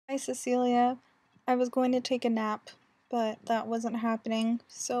Hi Cecilia. I was going to take a nap, but that wasn't happening,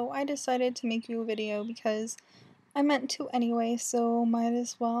 so I decided to make you a video because I meant to anyway, so might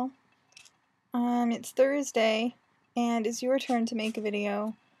as well. It's Thursday, and it's your turn to make a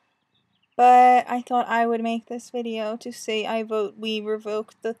video. But I thought I would make this video to say I vote we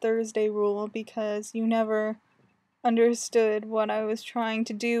revoke the Thursday rule because you never understood what I was trying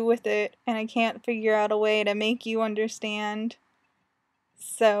to do with it, and I can't figure out a way to make you understand.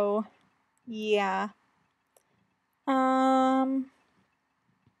 So, yeah. I'm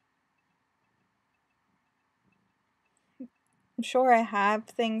sure I have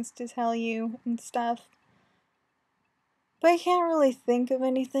things to tell you and stuff, but I can't really think of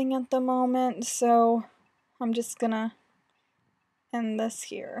anything at the moment, so I'm just gonna end this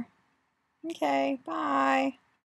here. Okay, bye.